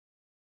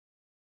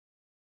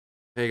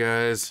Hey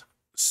guys,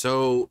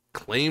 so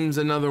claims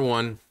another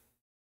one.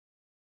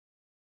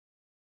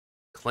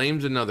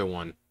 Claims another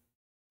one.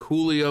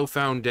 Coolio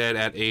found dead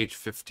at age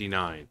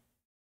 59.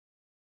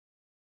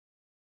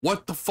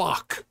 What the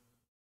fuck?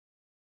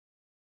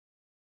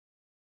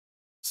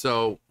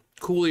 So,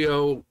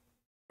 Coolio,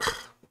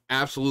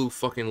 absolute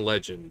fucking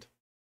legend.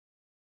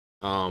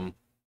 Um,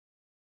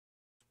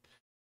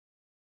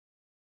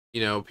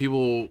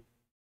 people,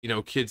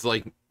 kids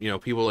like,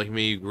 people like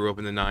me grew up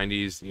in the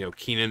 90s,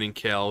 Keenan and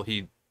Kel,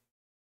 he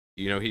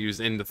was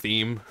in the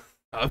theme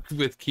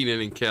with Keenan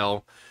and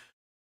Kel.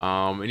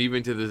 And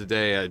even to this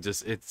day,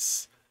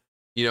 it's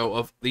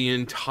of the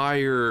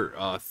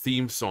entire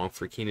theme song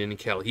for Keenan and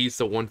Kel, he's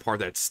the one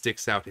part that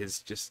sticks out. His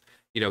just,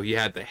 he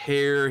had the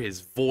hair,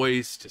 his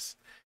voice, just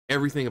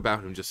everything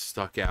about him just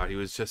stuck out. He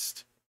was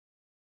just,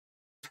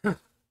 and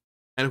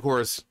of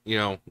course,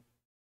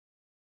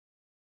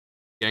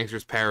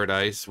 Gangster's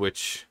Paradise,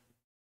 which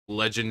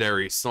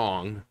legendary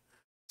song,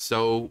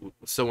 so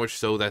much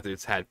so that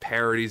it's had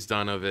parodies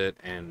done of it.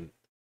 And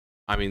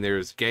I mean,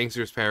 there's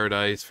Gangster's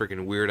Paradise,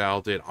 freaking Weird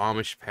Al did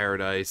Amish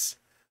Paradise.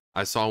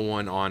 I saw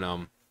one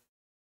on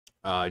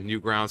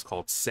Newgrounds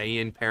called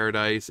Saiyan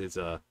Paradise. It's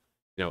a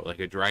like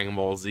a Dragon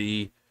Ball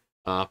Z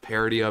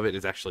parody of it.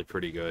 It's actually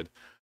pretty good.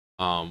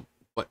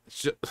 But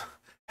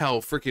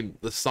hell, freaking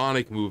the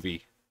Sonic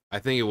movie. I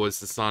think it was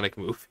the Sonic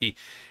movie,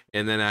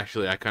 and then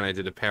actually I kind of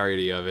did a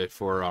parody of it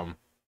for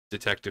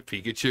Detective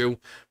Pikachu.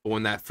 But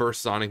when that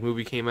first Sonic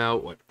movie came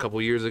out, what, a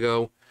couple years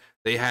ago,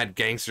 they had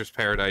Gangster's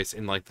Paradise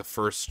in like the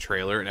first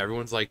trailer, and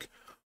everyone's like,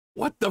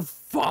 "What the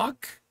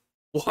fuck?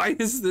 Why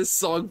is this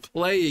song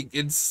playing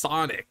in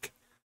Sonic?"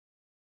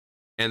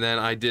 And then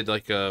I did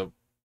like the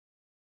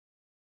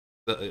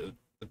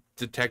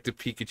Detective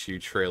Pikachu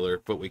trailer,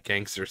 but with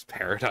Gangster's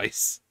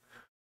Paradise.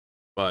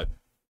 But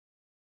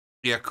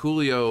yeah,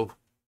 Coolio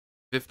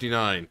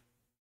 59.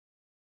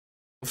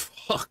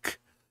 Fuck.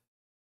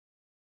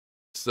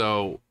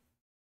 So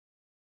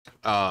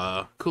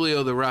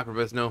Coolio, the rapper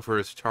best known for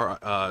his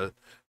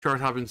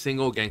chart-topping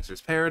single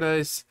 "Gangster's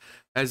Paradise,"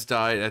 has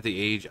died at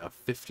the age of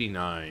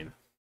 59.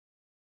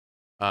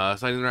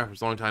 Citing the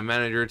rapper's longtime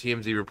manager,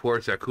 TMZ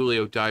reports that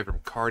Coolio died from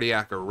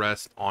cardiac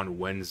arrest on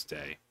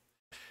Wednesday.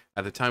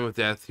 At the time of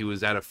death, he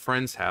was at a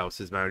friend's house,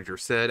 his manager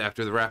said.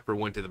 After the rapper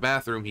went to the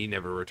bathroom, he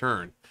never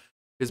returned.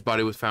 His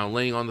body was found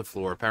laying on the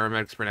floor.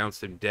 Paramedics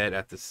pronounced him dead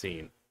at the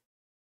scene.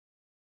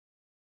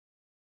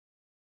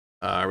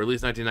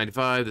 Released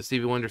 1995, the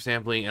Stevie Wonder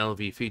sampling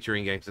LV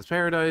featuring Gangsta's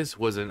Paradise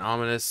was an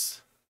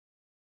ominous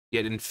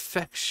yet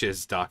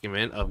infectious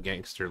document of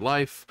gangster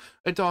life,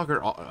 a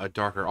darker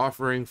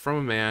offering from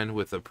a man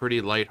with a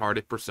pretty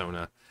light-hearted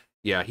persona.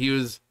 Yeah, he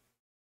was,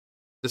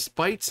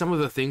 despite some of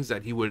the things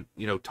that he would,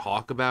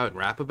 talk about and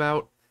rap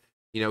about,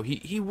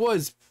 he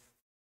was,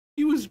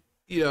 you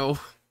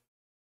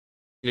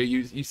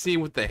see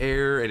him with the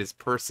hair and his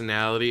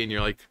personality, and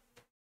you're like,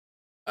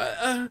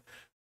 uh,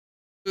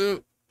 uh,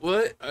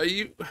 what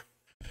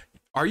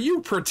are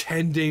you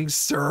pretending,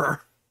 sir?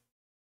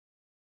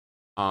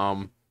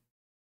 Um,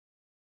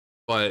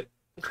 but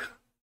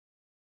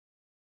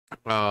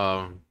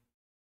um,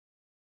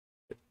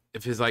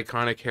 if his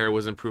iconic hair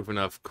wasn't proof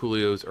enough,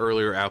 Coolio's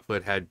earlier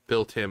output had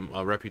built him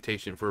a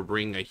reputation for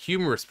bringing a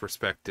humorous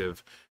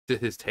perspective to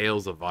his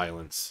tales of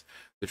violence.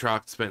 The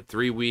track spent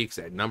 3 weeks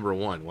at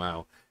 #1.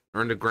 Wow.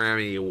 Earned a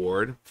Grammy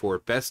Award for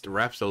Best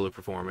Rap Solo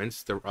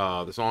Performance.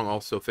 The song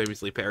also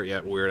famously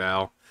parodied Weird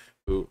Al,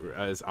 who,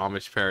 as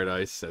Amish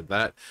Paradise, said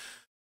that.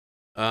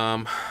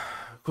 Um,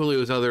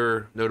 Coolio's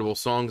other notable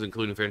songs,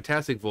 including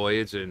Fantastic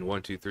Voyage and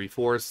 1, 2, 3,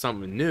 4,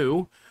 Something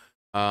New,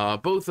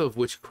 both of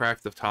which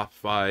cracked the top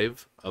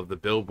 5 of the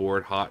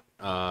Billboard Hot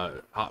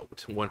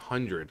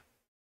 100.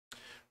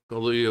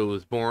 Coolio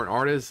was born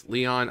Artis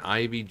Leon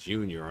Ivey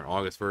Jr. on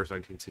August 1st,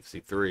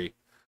 1963.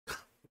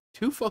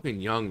 Too fucking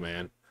young,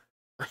 man.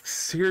 Like,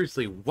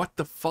 seriously, what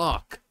the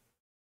fuck?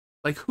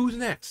 Like, who's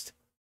next?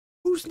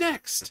 Who's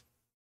next?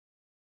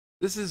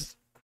 This is,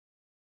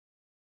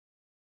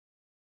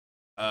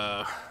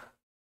 uh,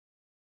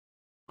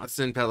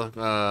 Hudson,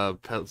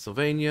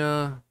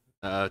 Pennsylvania,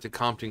 to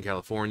Compton,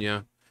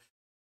 California.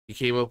 He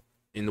came up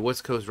in the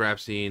West Coast rap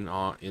scene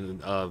in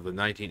the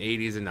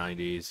 1980s and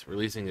 90s,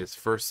 releasing his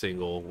first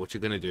single, "What You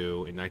Gonna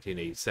Do," in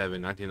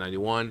 1987.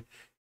 1991,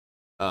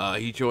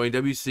 he joined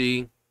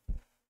WC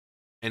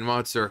and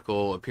Mod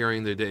Circle,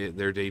 appearing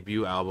their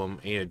debut album,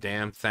 "Ain't a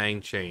Damn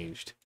Thing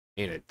Changed."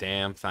 Ain't a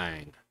damn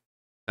thing.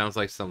 Sounds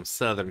like some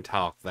southern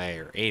talk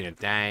there. Ain't a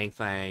dang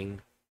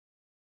thing.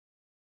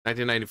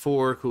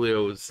 1994,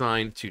 Coolio was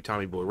signed to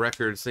Tommy Boy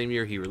Records. Same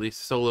year, he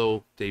released a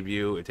solo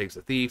debut, "It Takes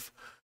a Thief."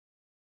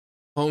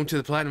 Home to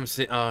the platinum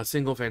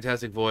single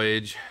 "Fantastic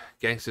Voyage,"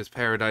 Gangsta's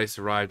Paradise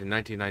arrived in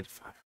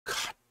 1995.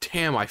 God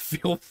damn, I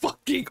feel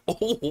fucking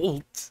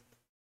old.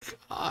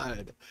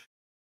 God.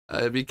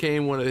 It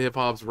became one of hip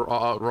hop's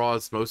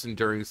rawest, most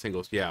enduring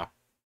singles. Yeah.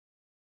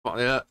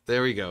 Yeah,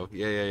 there we go.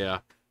 Yeah.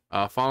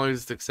 Following the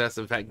success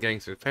of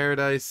Gangsta's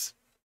Paradise,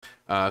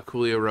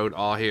 Coolio wrote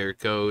 "All Here It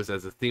Goes"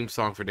 as a theme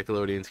song for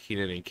Nickelodeon's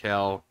Keenan and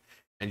Kel,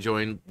 and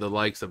joined the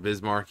likes of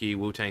Biz Markie,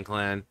 Wu-Tang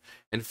Clan,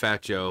 and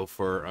Fat Joe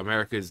for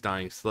America is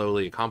Dying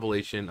Slowly, a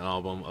compilation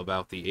album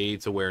about the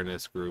AIDS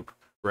awareness group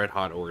Red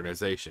Hot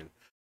Organization.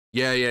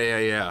 Yeah, yeah, yeah,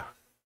 yeah.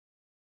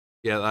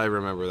 Yeah, I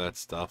remember that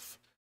stuff.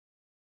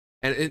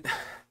 And it,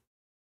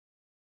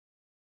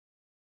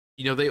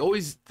 you know, they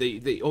always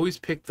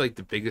picked like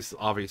the biggest,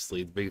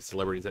 obviously the biggest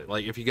celebrities.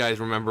 Like if you guys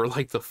remember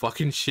like the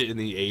fucking shit in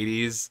the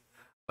 80s,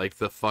 like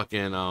the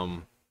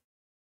fucking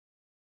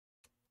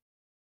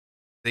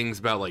things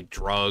about like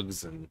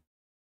drugs, and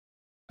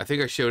I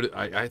think I showed it.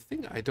 I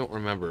think I don't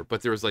remember,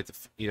 but there was like the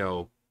you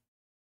know,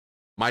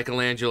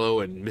 Michelangelo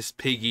and Miss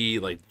Piggy,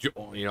 like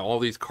you know, all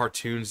these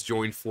cartoons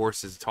joined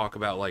forces to talk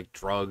about like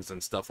drugs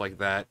and stuff like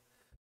that.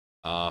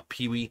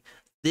 Pee Wee,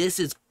 this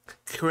is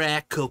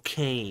crack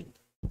cocaine.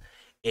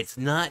 It's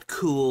not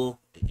cool.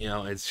 You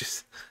know, it's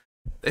just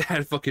they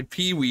had fucking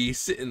Pee Wee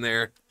sitting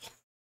there.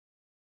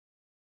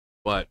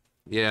 But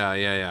yeah,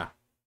 yeah,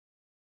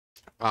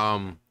 yeah.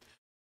 Um,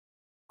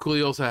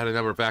 Cooley also had a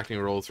number of acting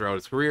roles throughout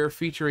his career,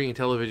 featuring in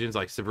televisions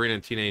like Sabrina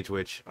and Teenage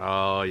Witch.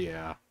 Oh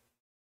yeah,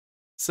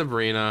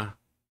 Sabrina,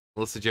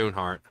 Melissa Joan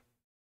Hart,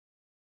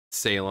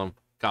 Salem.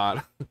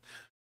 God,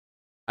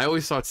 I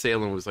always thought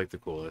Salem was like the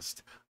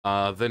coolest.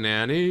 The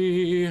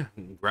Nanny,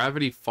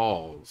 Gravity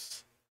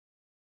Falls,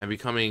 and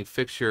becoming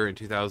fixture in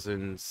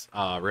 2000's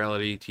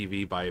reality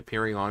TV by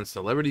appearing on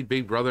Celebrity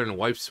Big Brother and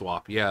Wife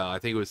Swap. Yeah, I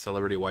think it was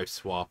Celebrity Wife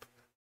Swap.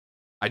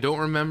 I don't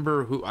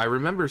remember who. I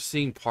remember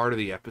seeing part of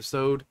the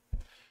episode,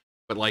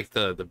 but like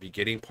the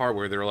beginning part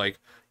where they're like,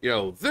 you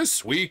know,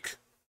 this week,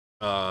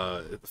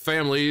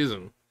 families,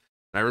 and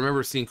I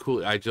remember seeing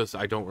Cool. I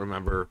don't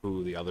remember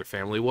who the other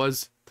family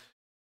was.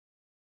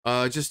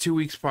 Just 2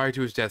 weeks prior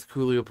to his death,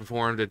 Coolio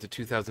performed at the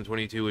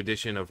 2022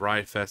 edition of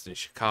Riot Fest in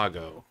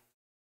Chicago.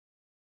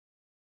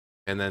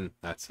 And then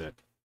that's it.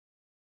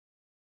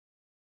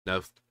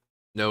 No,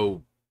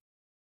 no,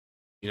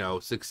 you know,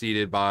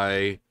 succeeded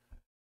by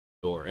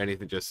or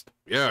anything. Just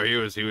yeah, he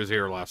was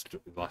here last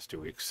 2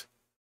 weeks.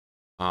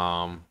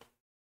 Um,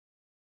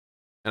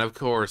 and of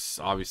course,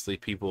 obviously,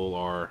 people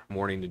are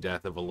mourning the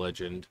death of a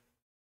legend.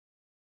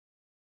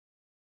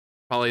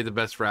 Probably the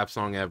best rap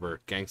song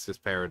ever, "Gangsta's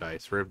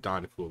Paradise." Rip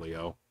Don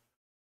Coolio.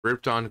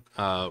 Rip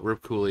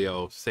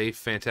Coolio. Safe,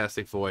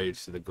 fantastic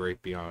voyage to the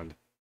great beyond.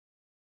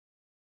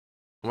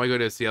 Oh my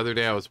goodness, the other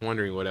day I was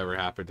wondering whatever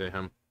happened to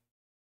him.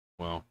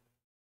 Well,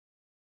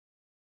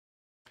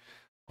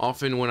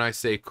 often when I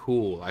say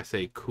cool, I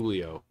say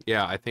Coolio.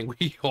 Yeah, I think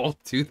we all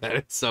do that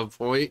at some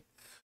point,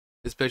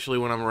 especially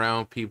when I'm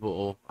around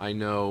people I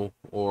know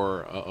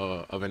or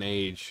of an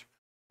age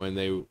when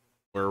they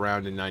were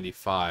around in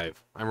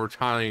 '95. I'm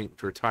retiring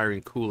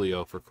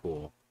Coolio for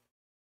cool.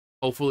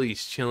 Hopefully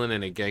he's chilling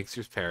in a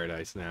gangster's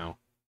paradise now.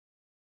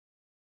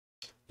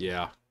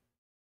 Yeah.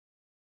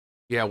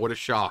 Yeah, what a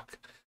shock.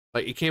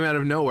 Like, it came out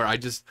of nowhere.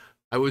 This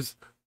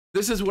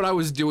is what I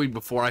was doing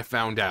before I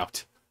found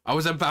out. I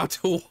was about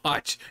to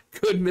watch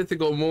Good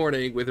Mythical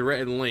Morning with Rhett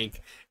and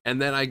Link,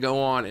 and then I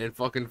go on and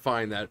fucking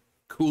find that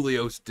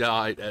Coolio's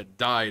died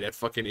at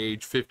fucking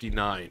age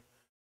 59.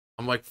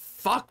 I'm like,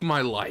 fuck my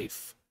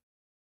life.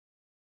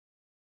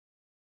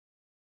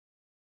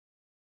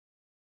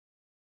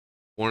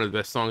 One of the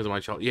best songs of my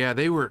childhood. Yeah,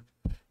 they were.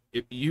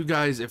 If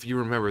you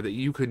remember that,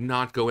 you could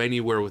not go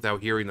anywhere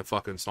without hearing the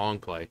fucking song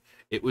play.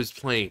 It was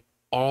playing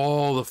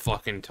all the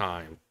fucking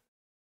time.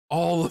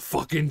 All the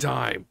fucking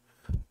time.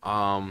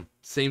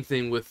 Same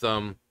thing with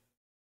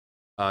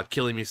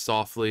Killing Me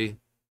Softly.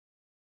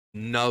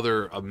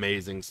 Another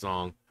amazing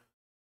song.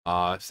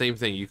 Same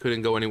thing. You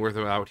couldn't go anywhere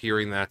without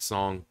hearing that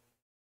song.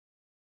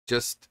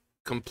 Just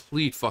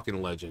complete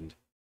fucking legend.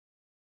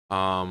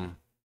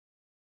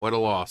 What a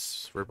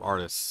loss. Rip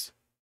Artis.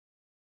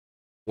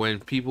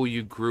 When people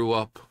you grew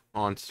up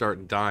on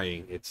start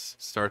dying, it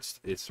starts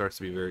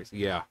to be very,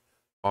 yeah.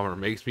 Bummer.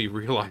 Makes me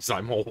realize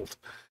I'm old.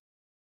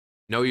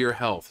 Know your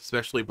health,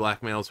 especially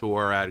black males who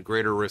are at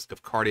greater risk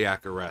of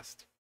cardiac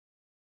arrest.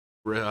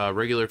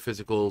 Regular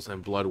physicals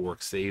and blood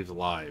work saves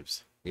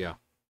lives. Yeah.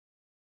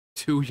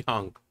 Too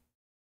young.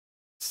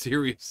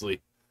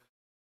 Seriously.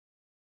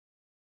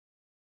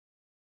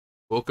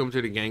 Welcome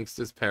to the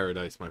gangster's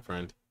paradise, my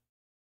friend.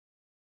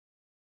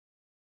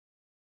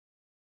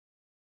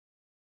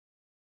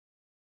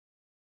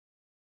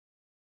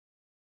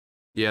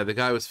 Yeah, the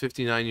guy was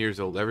 59 years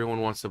old.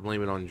 Everyone wants to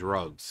blame it on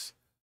drugs.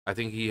 I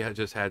think he had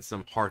just had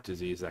some heart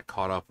disease that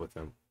caught up with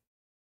him.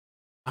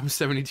 I'm a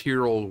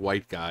 72-year-old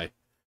white guy,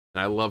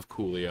 and I love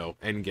Coolio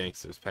and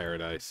Gangster's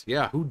Paradise.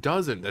 Yeah, who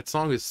doesn't? That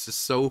song is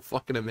just so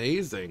fucking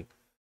amazing.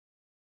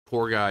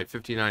 Poor guy,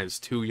 59 is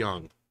too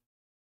young.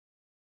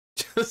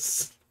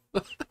 Just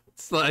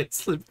slide,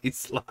 slippy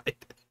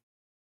slide.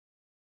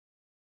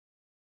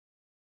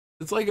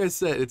 It's like I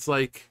said, it's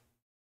like,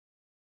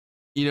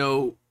 you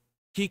know,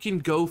 he can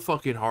go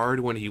fucking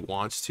hard when he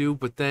wants to,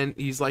 but then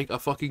he's like a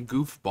fucking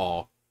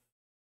goofball.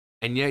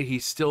 And yet he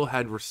still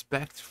had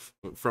respect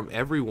from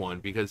everyone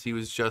because he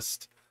was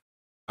just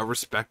a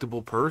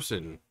respectable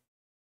person.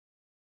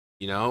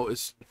 You know,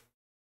 it's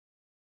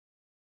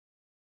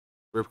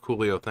Rip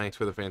Coolio, thanks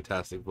for the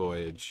fantastic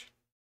voyage.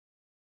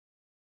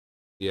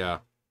 Yeah.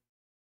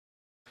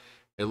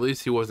 At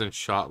least he wasn't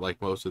shot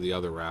like most of the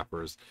other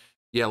rappers.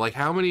 Yeah, like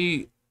how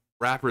many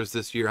rappers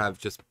this year have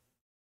just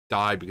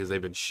died because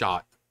they've been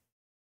shot?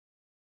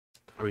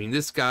 I mean,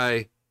 this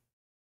guy,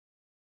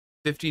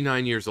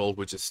 59 years old,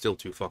 which is still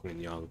too fucking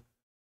young.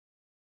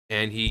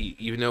 And he,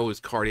 even though it was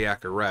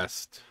cardiac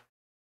arrest,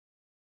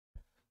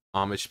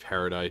 Amish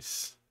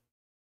Paradise,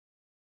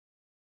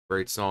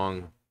 great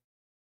song.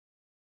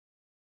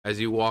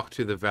 As you walk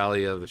to the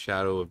valley of the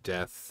shadow of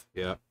death,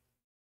 yeah,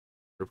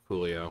 for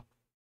Coolio.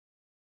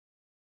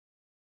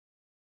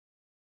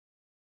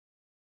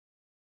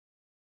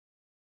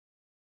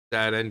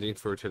 Sad ending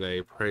for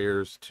today.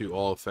 Prayers to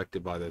all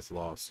affected by this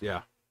loss.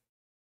 Yeah.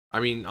 I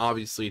mean,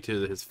 obviously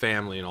to his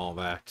family and all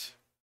that.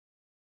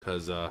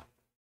 Because,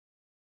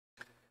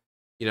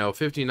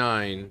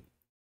 59,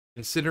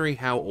 considering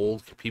how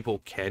old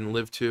people can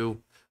live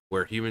to,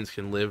 where humans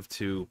can live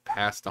to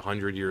past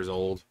 100 years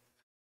old,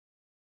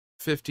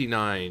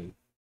 59,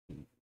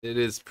 it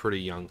is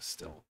pretty young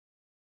still.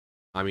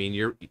 I mean,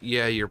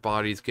 your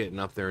body's getting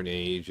up there in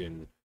age,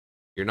 and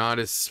you're not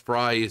as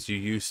spry as you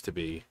used to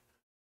be.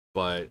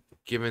 But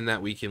given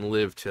that we can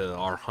live to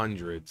our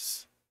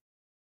hundreds,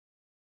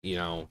 you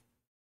know,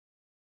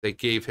 they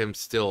gave him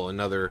still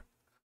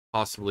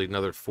possibly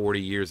another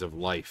 40 years of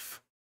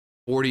life.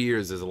 40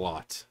 years is a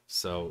lot,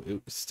 so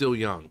it's still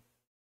young.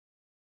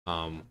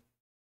 But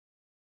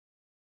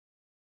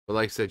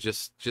like I said,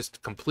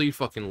 just complete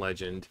fucking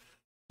legend.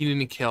 Keenan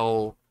and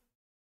Kel,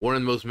 one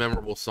of the most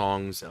memorable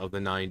songs of the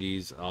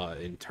 90s,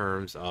 in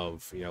terms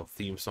of,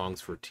 theme songs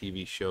for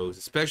TV shows,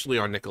 especially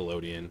on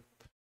Nickelodeon.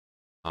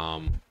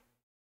 Um,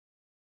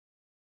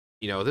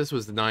 this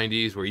was the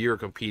 90s where you were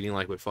competing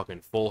like with fucking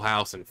Full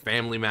House and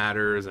Family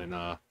Matters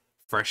and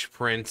Fresh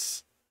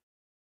Prince,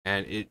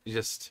 and it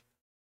just,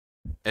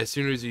 as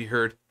soon as you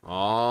heard,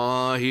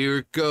 "Oh, here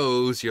it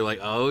goes," you're like,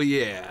 "Oh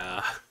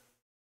yeah."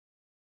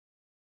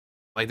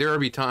 Like there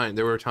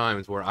were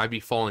times where I'd be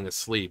falling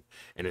asleep,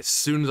 and as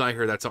soon as I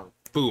heard that song,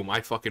 boom,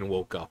 I fucking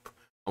woke up.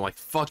 I'm like,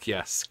 "Fuck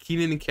yes,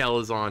 Keenan and Kel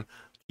is on."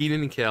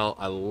 Keenan and Kel,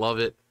 I love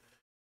it.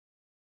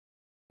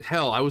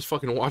 Hell, I was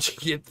fucking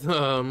watching it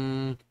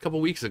a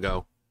couple weeks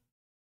ago.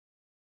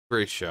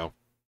 Great show.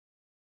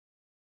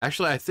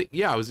 Actually, I think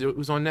it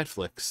was on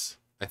Netflix.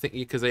 I think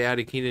because they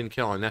added Keenan and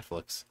Kel on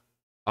Netflix.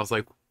 I was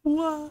like,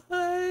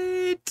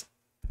 "What?"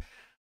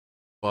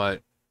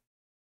 But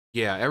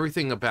yeah,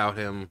 everything about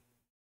him.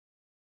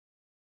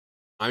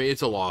 I mean,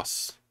 it's a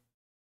loss.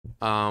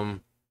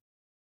 Um,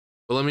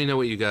 but let me know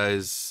what you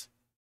guys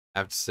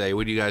have to say.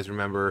 What do you guys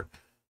remember,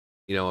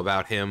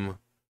 about him?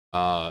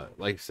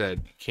 Like I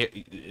said,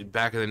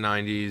 back in the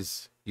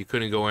 90s, you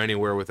couldn't go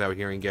anywhere without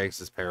hearing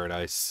Gangsta's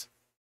Paradise.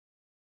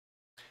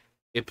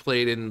 It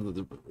played in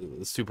the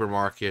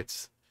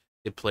supermarkets.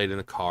 It played in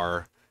the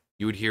car.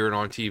 You would hear it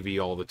on TV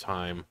all the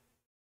time.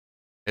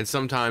 And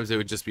sometimes it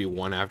would just be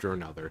one after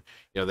another.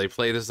 They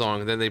play the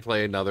song, then they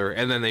play another,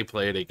 and then they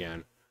play it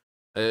again.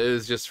 It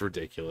was just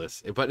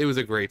ridiculous. But it was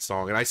a great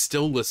song, and I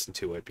still listen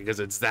to it because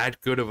it's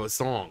that good of a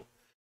song.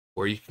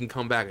 Where you can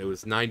come back, it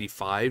was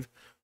 95.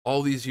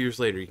 All these years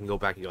later, you can go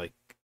back and you're like,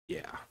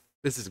 yeah,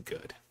 this is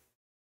good.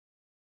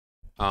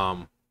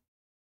 Um,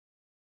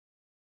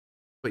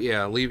 but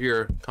yeah, leave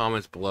your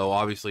comments below.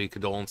 Obviously,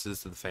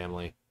 condolences to the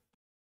family.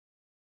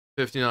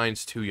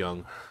 59's too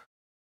young,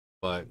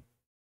 but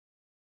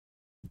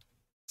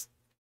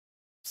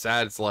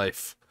sad it's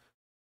life.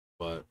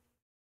 But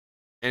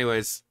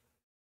anyways,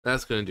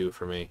 that's gonna do it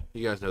for me.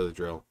 You guys know the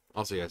drill.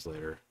 I'll see you guys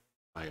later.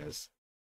 Bye, guys.